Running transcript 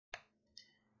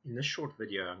In this short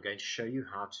video, I'm going to show you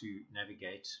how to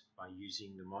navigate by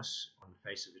using the moss on the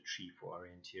face of the tree for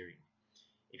orienteering.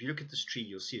 If you look at this tree,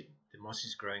 you'll see the moss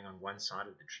is growing on one side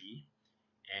of the tree,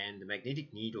 and the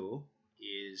magnetic needle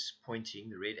is pointing,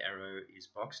 the red arrow is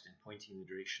boxed and pointing in the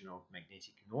direction of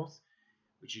magnetic north,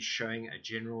 which is showing a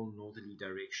general northerly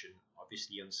direction,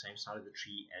 obviously on the same side of the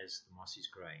tree as the moss is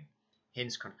growing,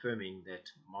 hence confirming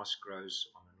that moss grows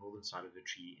on the northern side of the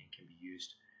tree and can be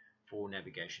used for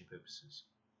navigation purposes.